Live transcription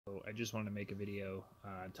So I just wanted to make a video,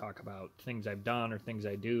 talk about things I've done or things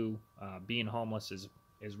I do. Being homeless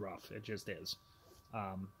is rough. It just is.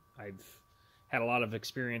 I've had a lot of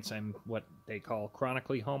experience. I'm what they call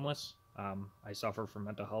chronically homeless. I suffer from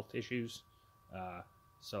mental health issues.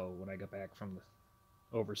 So when I got back from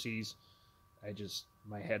the overseas,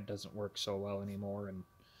 my head doesn't work so well anymore. And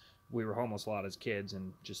we were homeless a lot as kids,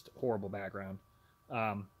 and just horrible background.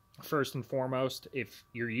 First and foremost, if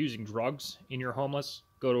you're using drugs and you're homeless,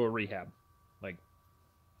 go to a rehab. Like,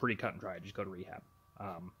 pretty cut and dry. Just go to rehab.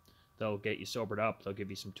 They'll get you sobered up. They'll give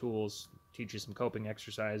you some tools, teach you some coping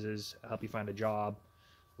exercises, help you find a job,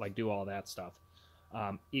 like do all that stuff.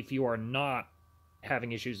 If you are not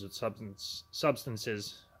having issues with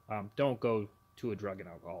substances, don't go to a drug and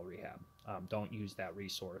alcohol rehab. Don't use that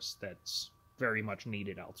resource that's very much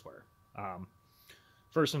needed elsewhere.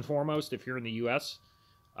 First and foremost, if you're in the U.S.,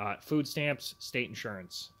 food stamps, state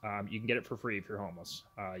insurance. You can get it for free if you're homeless.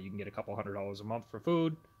 You can get a couple $100s a month for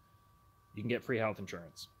food. You can get free health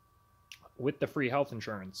insurance. With the free health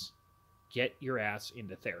insurance, get your ass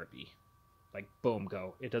into therapy. Like, boom,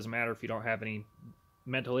 go. It doesn't matter if you don't have any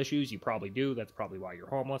mental issues. You probably do. That's probably why you're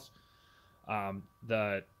homeless.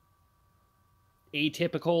 The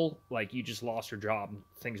atypical, like you just lost your job,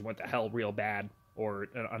 things went to hell real bad, or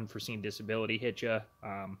an unforeseen disability hit you,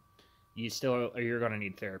 you're going to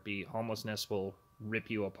need therapy. Homelessness will rip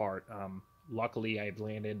you apart. Luckily, I've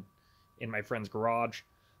landed in my friend's garage.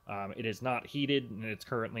 It is not heated, and it's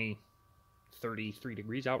currently 33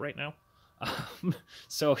 degrees out right now.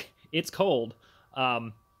 So it's cold.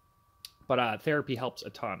 But therapy helps a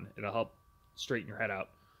ton. It'll help straighten your head out.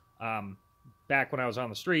 Back when I was on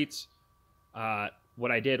the streets,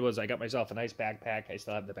 what I did was I got myself a nice backpack. I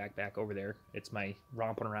still have the backpack over there. It's my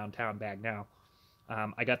romping around town bag now.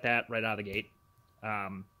 I got that right out of the gate.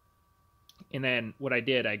 And then what I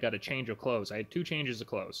did, I got a change of clothes. I had 2 changes of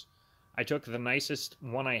clothes. I took the nicest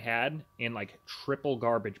one I had in like triple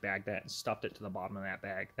garbage bag that and stuffed it to the bottom of that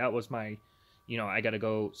bag. That was my, I got to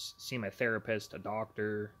go see my therapist, a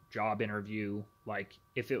doctor, job interview. Like,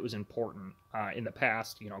 if it was important in the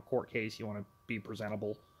past, court case, you want to be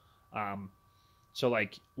presentable. So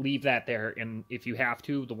like, leave that there. And if you have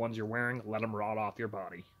to, the ones you're wearing, let them rot off your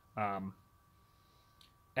body.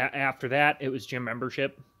 After that, it was gym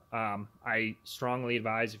membership. I strongly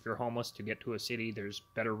advise, if you're homeless, to get to a city. There's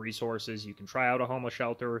better resources. You can try out a homeless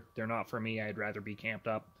shelter. They're not for me. I'd rather be camped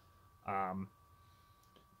up.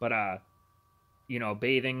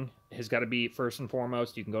 Bathing has got to be first and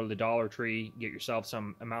foremost. You can go to the Dollar Tree, get yourself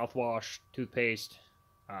some mouthwash, toothpaste,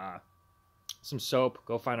 some soap.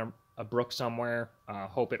 Go find a brook somewhere.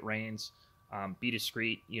 Hope it rains. Be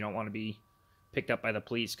discreet. You don't want to be picked up by the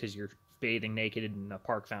police because you're bathing naked in a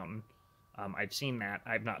park fountain. I've seen that.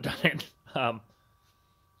 I've not done it.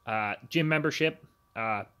 Gym membership.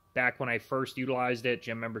 Back when I first utilized it,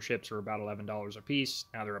 gym memberships were about $11 a piece.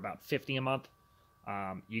 Now they're about $50 a month.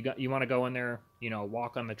 You want to go in there,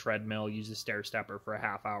 walk on the treadmill, use the stair stepper for a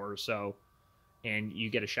half hour or so, and you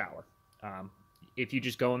get a shower. If you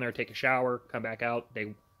just go in there, take a shower, come back out,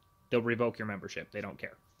 they'll revoke your membership. They don't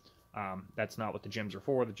care. That's not what the gyms are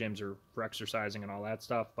for. The gyms are for exercising and all that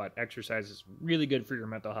stuff, but exercise is really good for your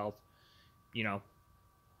mental health.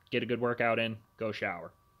 Get a good workout in, go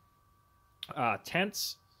shower.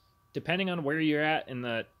 Tents, depending on where you're at and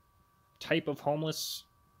the type of homeless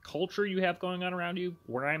culture you have going on around you.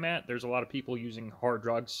 Where I'm at, there's a lot of people using hard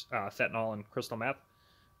drugs, fentanyl and crystal meth.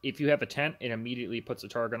 If you have a tent, it immediately puts a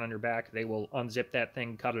target on your back. They will unzip that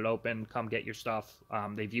thing, cut it open, come get your stuff.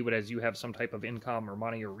 They view it as you have some type of income or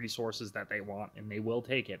money or resources that they want, and they will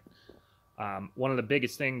take it. One of the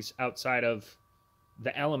biggest things outside of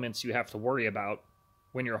the elements you have to worry about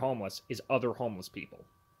when you're homeless is other homeless people.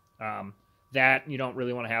 That you don't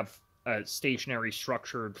really want to have a stationary,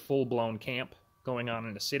 structured, full-blown camp going on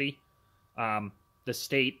in the city. The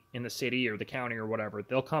state in the city or the county or whatever,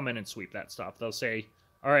 they'll come in and sweep that stuff. They'll say,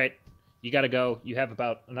 all right, you got to go. You have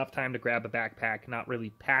about enough time to grab a backpack, not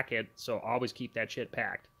really pack it, so always keep that shit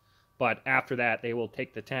packed. But after that, they will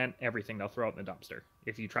take the tent, everything, they'll throw it in the dumpster.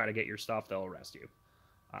 If you try to get your stuff, they'll arrest you.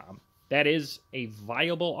 That is a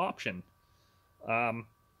viable option.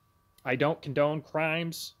 I don't condone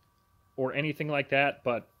crimes or anything like that,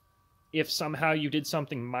 but if somehow you did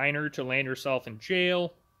something minor to land yourself in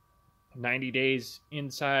jail, 90 days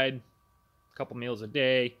inside, a couple meals a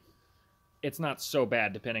day, it's not so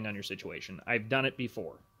bad depending on your situation. I've done it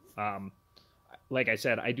before. Like I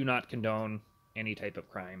said, I do not condone any type of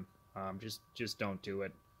crime. Just don't do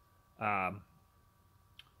it.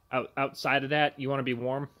 Outside of that, you want to be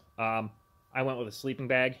warm. I went with a sleeping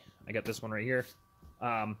bag. I got this one right here.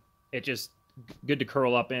 It just good to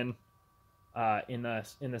curl up in. In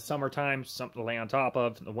the summertime, something to lay on top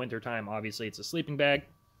of. In the wintertime, obviously, it's a sleeping bag.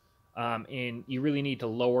 And you really need to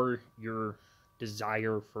lower your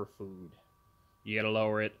desire for food. You got to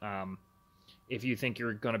lower it. If you think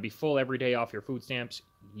you're going to be full every day off your food stamps,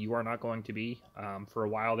 you are not going to be. For a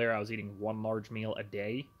while there, I was eating one large meal a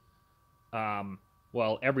day.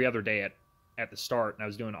 Well, every other day at the start, and I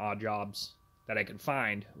was doing odd jobs that I could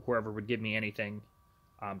find, whoever would give me anything.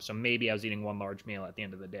 So maybe I was eating one large meal at the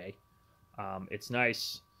end of the day. It's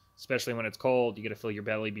nice, especially when it's cold. You got to fill your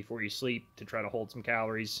belly before you sleep to try to hold some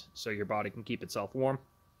calories so your body can keep itself warm.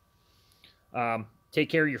 Take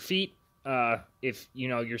care of your feet. If you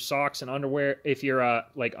know your socks and underwear, if your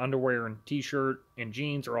like underwear and t-shirt and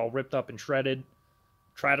jeans are all ripped up and shredded,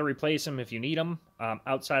 try to replace them if you need them.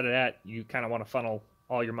 Outside of that, you kind of want to funnel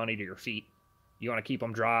all your money to your feet. You want to keep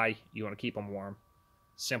them dry. You want to keep them warm.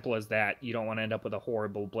 Simple as that. You don't want to end up with a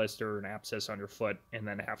horrible blister or an abscess on your foot and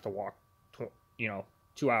then have to walk,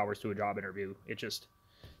 2 hours to a job interview. It just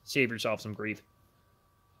save yourself some grief.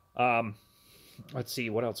 Let's see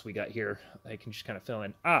what else we got here. I can just kind of fill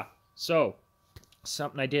in. So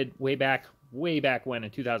something I did way back when in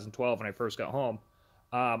 2012 when I first got home.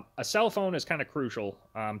 A cell phone is kind of crucial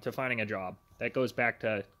to finding a job. That goes back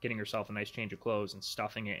to getting yourself a nice change of clothes and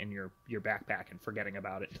stuffing it in your backpack and forgetting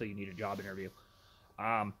about it until you need a job interview.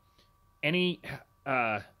 Any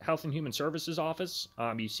Health and Human Services office,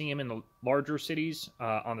 you see them in the larger cities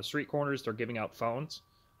on the street corners. They're giving out phones.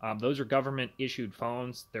 Those are government-issued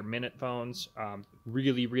phones. They're minute phones.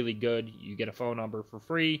 Really, really good. You get a phone number for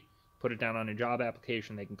free. Put it down on a job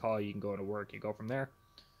application. They can call you. You can go to work. You go from there.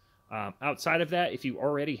 Outside of that, if you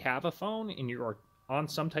already have a phone and you're on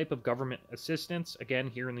some type of government assistance, again,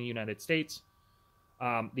 here in the United States,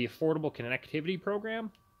 the Affordable Connectivity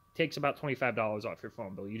Program takes about $25 off your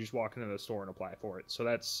phone bill. You just walk into the store and apply for it. So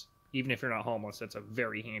that's, even if you're not homeless, that's a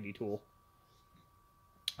very handy tool.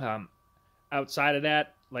 Outside of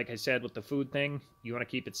that, like I said, with the food thing, you want to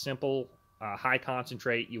keep it simple, high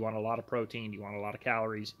concentrate. You want a lot of protein. You want a lot of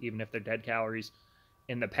calories, even if they're dead calories.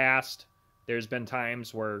 In the past, there's been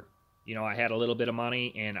times where, I had a little bit of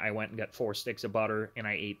money and I went and got 4 sticks of butter and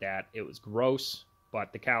I ate that. It was gross,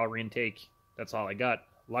 but the calorie intake, that's all I got.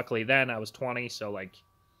 Luckily then I was 20, so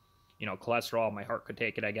cholesterol, my heart could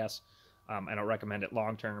take it, I guess. I don't recommend it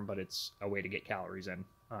long term, but it's a way to get calories in.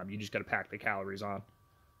 You just got to pack the calories on.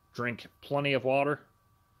 Drink plenty of water.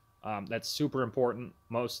 That's super important.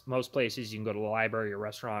 Most places you can go to the library or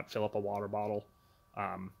restaurant, fill up a water bottle.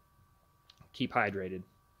 Keep hydrated.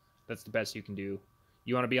 That's the best you can do.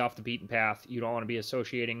 You want to be off the beaten path. You don't want to be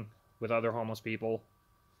associating with other homeless people.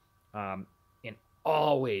 And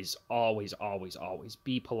always, always, always, always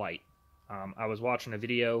be polite. I was watching a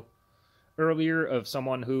video earlier of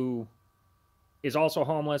someone who is also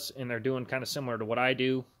homeless, and they're doing kind of similar to what I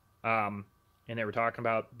do. And they were talking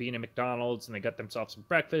about being at McDonald's, and they got themselves some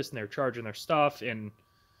breakfast, and they're charging their stuff. And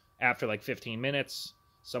after like 15 minutes,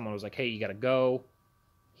 someone was like, "Hey, you got to go."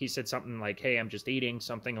 He said something like, "Hey, I'm just eating,"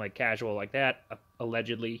 something like casual like that,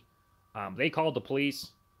 allegedly. They called the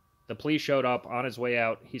police. The police showed up. On his way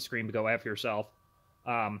out, he screamed, "Go F yourself."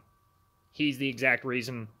 He's the exact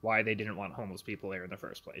reason why they didn't want homeless people there in the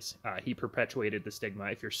first place. He perpetuated the stigma.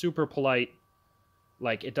 If you're super polite,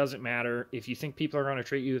 it doesn't matter. If you think people are going to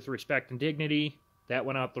treat you with respect and dignity, that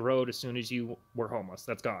went out the road as soon as you were homeless.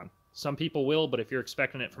 That's gone. Some people will, but if you're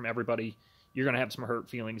expecting it from everybody, you're going to have some hurt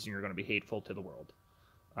feelings and you're going to be hateful to the world.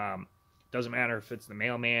 Doesn't matter if it's the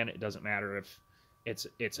mailman. It doesn't matter if it's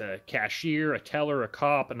a cashier, a teller, a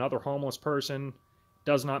cop, another homeless person.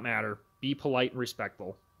 Does not matter. Be polite and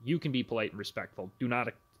respectful. You can be polite and respectful. Do not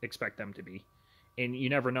expect them to be. And you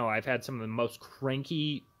never know. I've had some of the most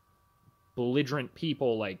cranky, belligerent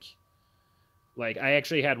people. Like I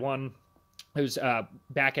actually had one who's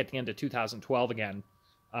back at the end of 2012 again.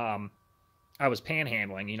 I was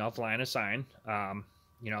panhandling, flying a sign.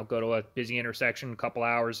 Go to a busy intersection, a couple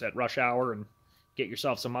hours at rush hour and get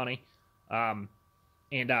yourself some money. And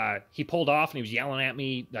he pulled off and he was yelling at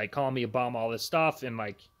me, calling me a bum, all this stuff. And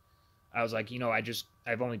I was like,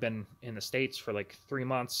 I've only been in the States for 3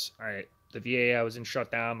 months. The VA I was in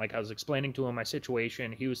shut down. I was explaining to him my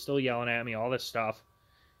situation. He was still yelling at me, all this stuff.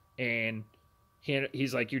 And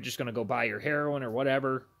he's like, "You're just going to go buy your heroin or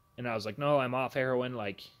whatever." And I was like, "No, I'm off heroin.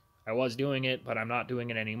 I was doing it, but I'm not doing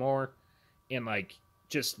it anymore." And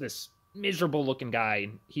just this miserable looking guy.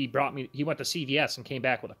 And he went to CVS and came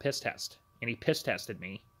back with a piss test. And he piss tested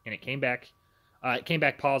me. And it came back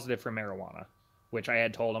positive for marijuana, which I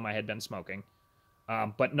had told him I had been smoking.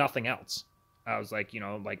 But nothing else. I was like,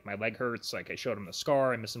 my leg hurts. I showed him the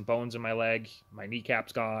scar. I'm missing bones in my leg. My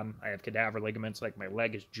kneecap's gone. I have cadaver ligaments. My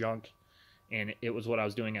leg is junk. and it was what I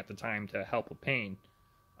was doing at the time to help with pain.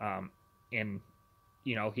 And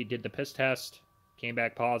he did the piss test, came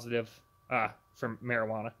back positive for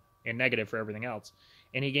marijuana and negative for everything else,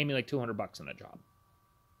 and he gave me like $200 in the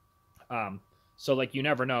job. So like you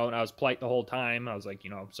never know, and I was polite the whole time. I was like,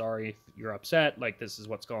 I'm sorry if you're upset. Like this is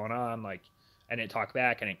what's going on. Like I didn't talk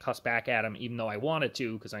back, I didn't cuss back at him, even though I wanted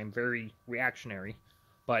to because I'm very reactionary.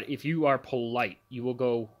 But if you are polite, you will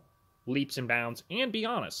go leaps and bounds and be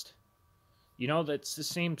honest. That's the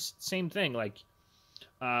same thing. Like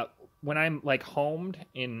when I'm like homed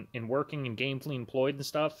and working and gainfully employed and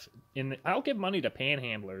stuff, I'll give money to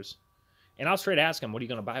panhandlers, and I'll straight ask them, "What are you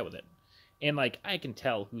going to buy with it?" And like I can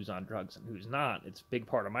tell who's on drugs and who's not. It's a big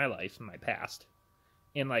part of my life and my past.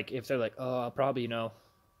 And like if they're like, "Oh, I'll probably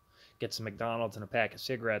get some McDonald's and a pack of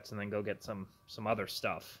cigarettes and then go get some other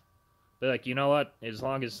stuff." They're like, you know what? As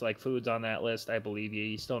long as like food's on that list, I believe you.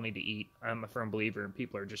 You still need to eat. I'm a firm believer in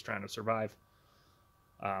people are just trying to survive.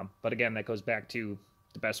 But again, that goes back to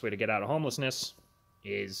the best way to get out of homelessness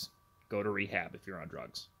is go to rehab if you're on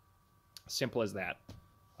drugs. Simple as that.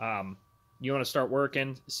 You want to start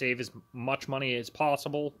working, save as much money as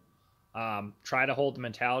possible. Try to hold the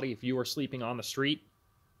mentality if you are sleeping on the street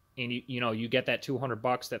and you get that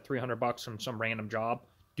 $200, that $300 from some random job,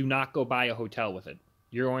 do not go buy a hotel with it.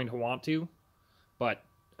 You're going to want to, but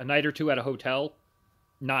a night or two at a hotel,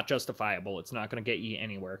 not justifiable. It's not going to get you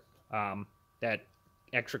anywhere. That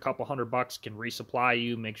extra couple $100 can resupply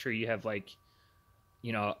you. Make sure you have like,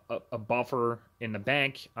 a buffer in the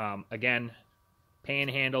bank. Again,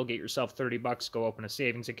 panhandle, get yourself $30, go open a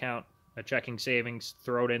savings account, a checking savings,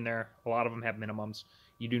 throw it in there. A lot of them have minimums.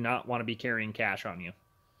 You do not want to be carrying cash on you.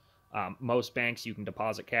 Most banks, you can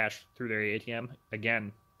deposit cash through their ATM.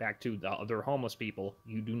 Again, back to the other homeless people,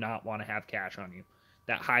 you do not want to have cash on you.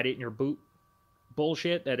 That hide it in your boot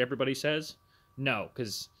bullshit that everybody says, no,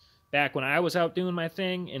 because back when I was out doing my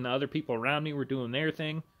thing and the other people around me were doing their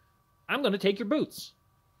thing, I'm going to take your boots.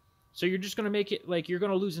 So you're just going to make it like you're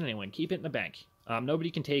going to lose it anyway. Keep it in the bank. Nobody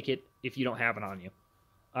can take it if you don't have it on you.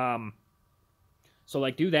 So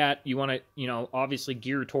like do that. You want to, obviously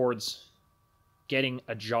gear towards getting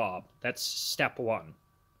a job. That's step one.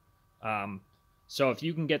 So if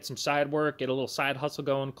you can get some side work, get a little side hustle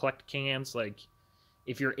going, collect cans, like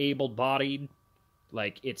if you're able-bodied,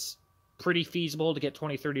 like it's pretty feasible to get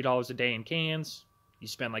 $20, $30 a day in cans. You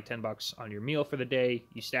spend like $10 on your meal for the day.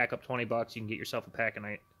 You stack up $20, you can get yourself a pack of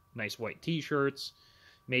nice white t-shirts,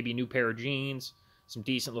 maybe a new pair of jeans, some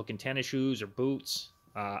decent-looking tennis shoes or boots.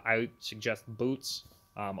 I suggest boots.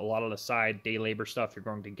 A lot of the side day labor stuff you're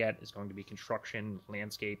going to get is going to be construction,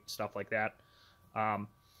 landscape, stuff like that.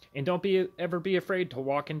 And don't ever be afraid to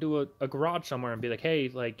walk into a garage somewhere and be like, hey,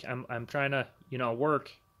 like I'm trying to,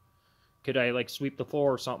 work. Could I like sweep the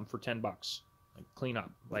floor or something for $10? Like clean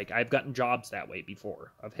up. Like I've gotten jobs that way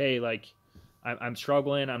before. Of hey, like I'm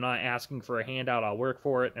struggling. I'm not asking for a handout. I'll work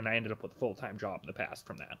for it, and I ended up with a full-time job in the past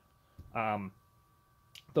from that.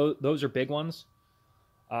 Those are big ones.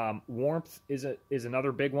 Warmth is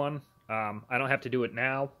another big one. I don't have to do it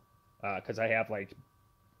now because I have like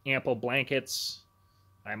ample blankets.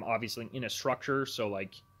 I'm obviously in a structure, so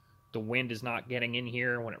like the wind is not getting in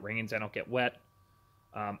here. When it rains, I don't get wet.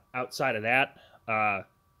 Outside of that,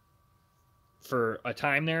 for a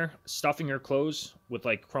time there, stuffing your clothes with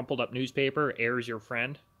like crumpled up newspaper, air is your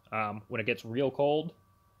friend. When it gets real cold,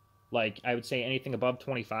 like I would say anything above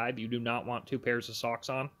 25, you do not want 2 pairs of socks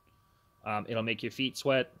on. It'll make your feet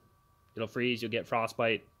sweat. It'll freeze. You'll get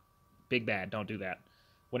frostbite. Big bad. Don't do that.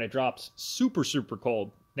 When it drops super, super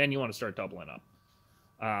cold, then you want to start doubling up.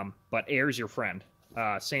 But air is your friend.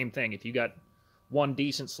 Same thing. If you got one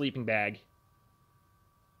decent sleeping bag,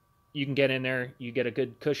 you can get in there. You get a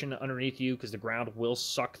good cushion underneath you because the ground will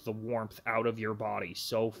suck the warmth out of your body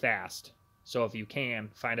so fast. So if you can,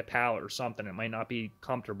 find a pallet or something. It might not be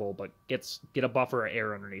comfortable, but get a buffer of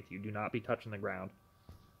air underneath you. Do not be touching the ground.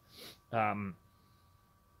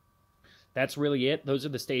 That's really it. Those are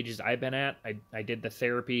the stages I've been at. I did the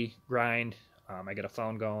therapy grind. I got a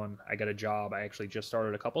phone going. I got a job. I actually just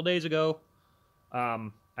started a couple days ago.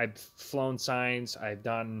 I've flown signs. I've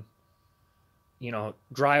done,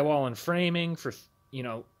 drywall and framing for,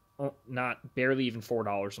 not barely even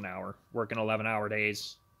 $4 an hour. Working 11-hour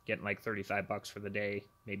days, getting like $35 for the day,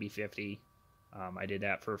 maybe 50. I did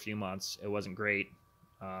that for a few months. It wasn't great.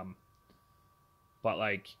 But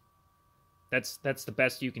like, that's the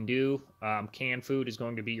best you can do. Canned food is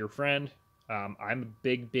going to be your friend. I'm a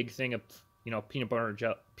big thing of, peanut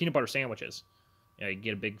butter sandwiches. You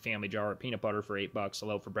get a big family jar of peanut butter for $8, a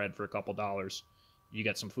loaf of bread for a couple dollars. You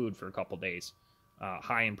get some food for a couple days.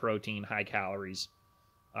 High in protein, high calories.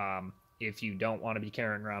 if you don't want to be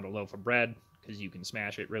carrying around a loaf of bread, because you can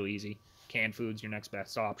smash it real easy, canned food's your next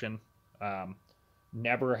best option.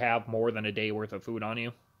 Never have more than a day worth of food on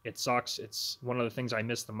you. It sucks. It's one of the things I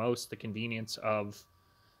miss the most, the convenience of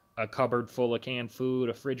a cupboard full of canned food,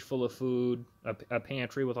 a fridge full of food, a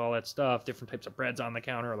pantry with all that stuff, different types of breads on the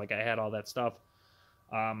counter. Like, I had all that stuff.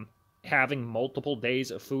 Having multiple days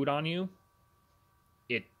of food on you,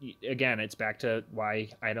 it's back to why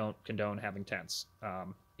I don't condone having tents.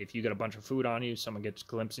 If you get a bunch of food on you, someone gets a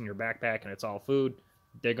glimpse in your backpack and it's all food,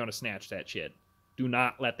 they're going to snatch that shit. Do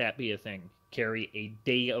not let that be a thing. Carry a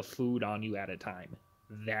day of food on you at a time.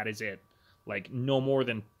 That is it. Like, no more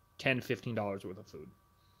than $10, $15 worth of food.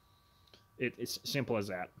 It's simple as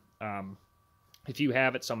that. If you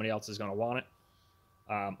have it, somebody else is going to want it.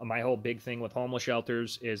 My whole big thing with homeless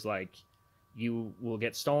shelters is, like, you will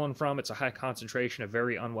get stolen from. It's a high concentration of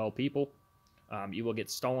very unwell people. You will get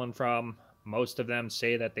stolen from. Most of them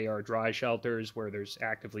say that they are dry shelters where there's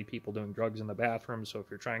actively people doing drugs in the bathroom. So if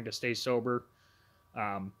you're trying to stay sober,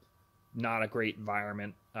 not a great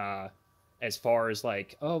environment. As far as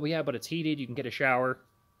like, oh yeah, but it's heated, you can get a shower.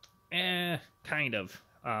 Kind of.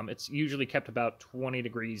 It's usually kept about 20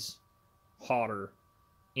 degrees hotter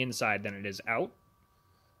inside than it is out.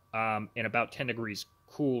 And about 10 degrees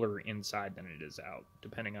cooler inside than it is out,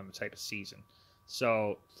 depending on the type of season.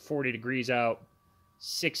 So 40 degrees out,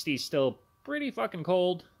 60 still pretty fucking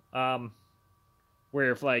cold.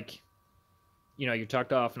 Where if, like, you know, you're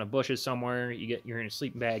tucked off in the bushes somewhere, you're in a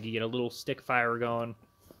sleeping bag, you get a little stick fire going.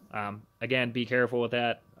 Again, be careful with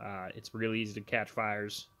that. It's really easy to catch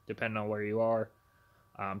fires depending on where you are.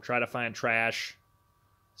 Try to find trash,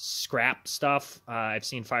 scrap stuff. I've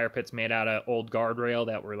seen fire pits made out of old guardrail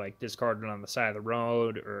that were, like, discarded on the side of the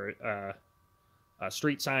road, or a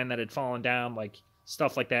street sign that had fallen down, like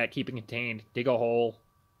stuff like that. Keep it contained. Dig a hole,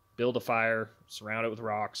 build a fire, surround it with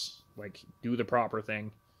rocks, like, do the proper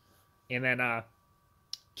thing. And then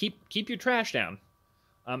keep your trash down.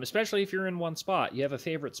 Especially if you're in one spot, you have a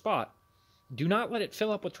favorite spot. Do not let it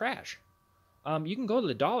fill up with trash. You can go to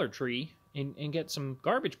the Dollar Tree and get some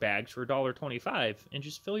garbage bags for $1.25 and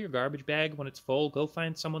just fill your garbage bag. When it's full, go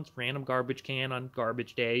find someone's random garbage can on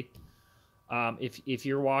garbage day. If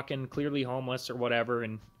you're walking clearly homeless or whatever,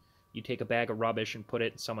 and you take a bag of rubbish and put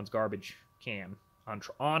it in someone's garbage can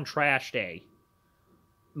on trash day,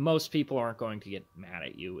 most people aren't going to get mad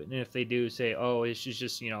at you. And if they do, say, oh, it's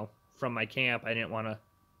just, you know, from my camp, I didn't want to,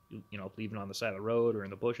 you know, leave it on the side of the road or in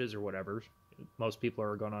the bushes or whatever. Most people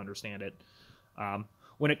are going to understand it.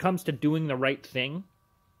 When it comes to doing the right thing,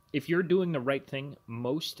 if you're doing the right thing,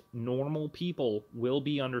 most normal people will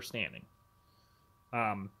be understanding.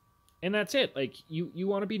 And that's it. Like, you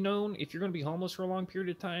want to be known if you're going to be homeless for a long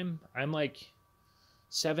period of time. I'm like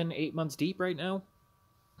 7-8 months deep right now.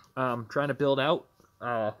 Trying to build out.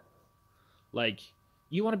 Like,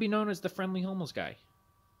 you want to be known as the friendly homeless guy.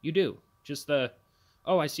 You do. Just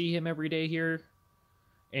I see him every day here,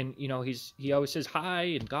 and, you know, he always says hi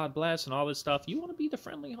and God bless and all this stuff. You want to be the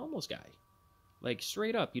friendly homeless guy. Like,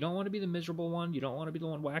 straight up. You don't want to be the miserable one. You don't want to be the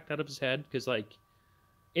one whacked out of his head, because, like,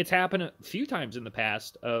 it's happened a few times in the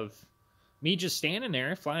past of me just standing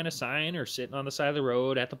there, flying a sign, or sitting on the side of the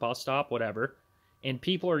road at the bus stop, whatever. And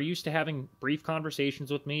people are used to having brief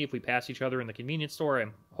conversations with me. If we pass each other in the convenience store,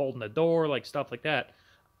 I'm holding the door, like, stuff like that.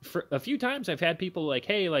 For a few times, I've had people like,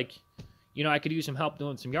 hey, like, you know, I could use some help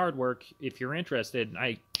doing some yard work. If you're interested, and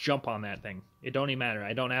I jump on that thing. It don't even matter.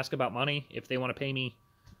 I don't ask about money. If they want to pay me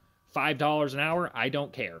 $5 an hour, I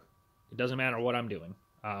don't care. It doesn't matter what I'm doing.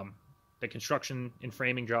 The construction and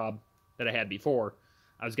framing job that I had before,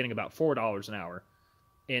 I was getting about $4 an hour.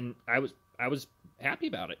 And I was happy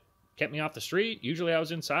about it. Kept me off the street. Usually I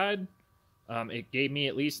was inside. It gave me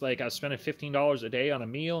at least, like, I was spending $15 a day on a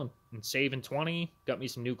meal and saving 20. Got me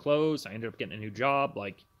some new clothes. I ended up getting a new job.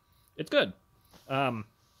 Like, it's good.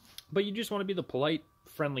 But you just want to be the polite,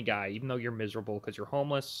 friendly guy, even though you're miserable because you're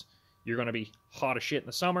homeless. You're going to be hot as shit in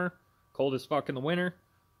the summer, cold as fuck in the winter.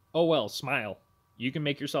 Oh well, smile. You can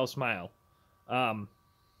make yourself smile. And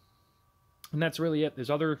that's really it. There's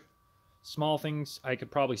other small things I could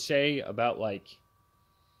probably say about, like,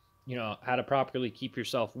 you know, how to properly keep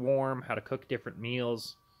yourself warm, how to cook different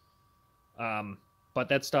meals. But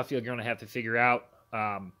that stuff you're going to have to figure out.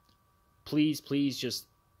 Please just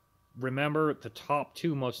remember the top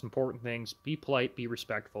two most important things. Be polite, be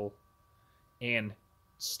respectful, and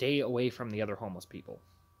stay away from the other homeless people.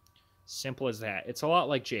 Simple as that. It's a lot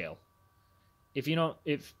like jail. If you know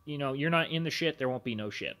you're not in the shit, there won't be no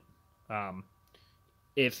shit.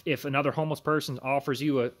 If another homeless person offers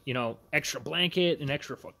you a, you know, extra blanket, an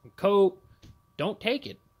extra fucking coat, don't take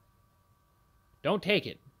it. Don't take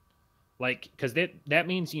it. Like, because that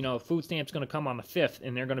means, you know, food stamp's going to come on the 5th,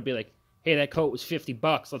 and they're going to be like, hey, that coat was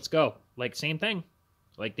 $50, let's go. Like, same thing.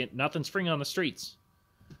 Like, nothing's free on the streets.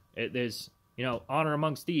 There's, you know, honor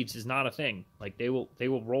amongst thieves is not a thing. Like, they will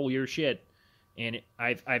roll your shit. And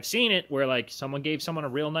I've seen it where, like, someone gave someone a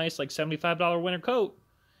real nice, like, $75 winter coat,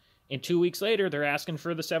 and 2 weeks later, they're asking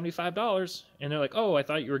for the $75, and they're like, oh, I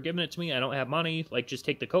thought you were giving it to me, I don't have money, like, just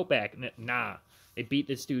take the coat back. And nah. They beat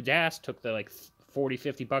this dude's ass, took the, like, 40,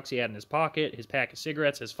 50 bucks he had in his pocket, his pack of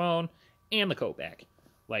cigarettes, his phone, and the coat back.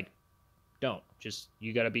 Like, don't. Just,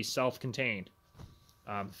 you gotta be self-contained.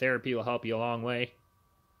 Therapy will help you a long way,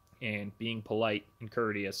 and being polite and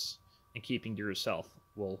courteous and keeping to yourself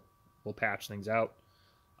will patch things out.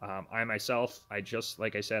 I myself,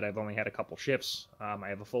 like I said, I've only had a couple shifts. I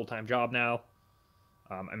have a full-time job now.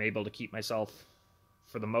 I'm able to keep myself,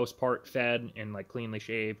 for the most part, fed and, like, cleanly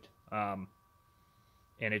shaved. And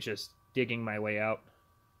it's just digging my way out.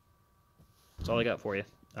 That's all I got for you.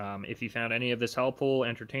 If you found any of this helpful,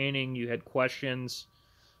 entertaining, you had questions,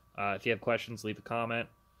 if you have questions, leave a comment.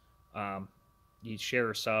 You share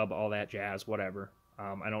or sub, all that jazz, whatever.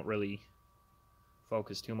 I don't really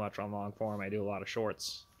focus too much on long form. I do a lot of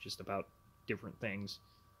shorts, just about different things.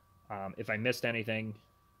 If I missed anything,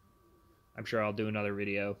 I'm sure I'll do another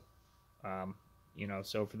video. You know,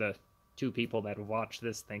 so for the 2 people that have watched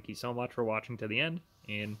this, thank you so much for watching to the end,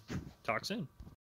 and talk soon.